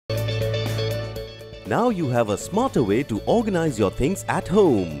Now you have a smarter way to organize your things at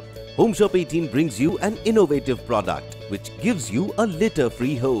home. Home Shop 18 brings you an innovative product which gives you a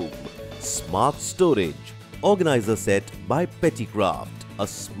litter-free home. Smart Storage Organizer Set by Prettykrafts. A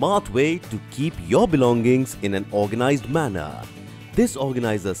smart way to keep your belongings in an organized manner. This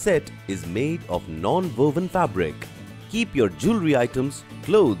organizer set is made of non-woven fabric. Keep your jewelry items,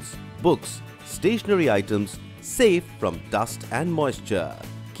 clothes, books, stationery items safe from dust and moisture.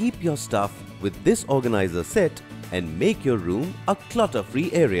 Keep your stuff with this organizer set and make your room a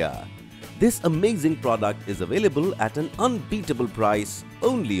clutter-free area. This amazing product is available at an unbeatable price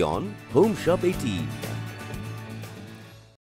only on Home Shop 18.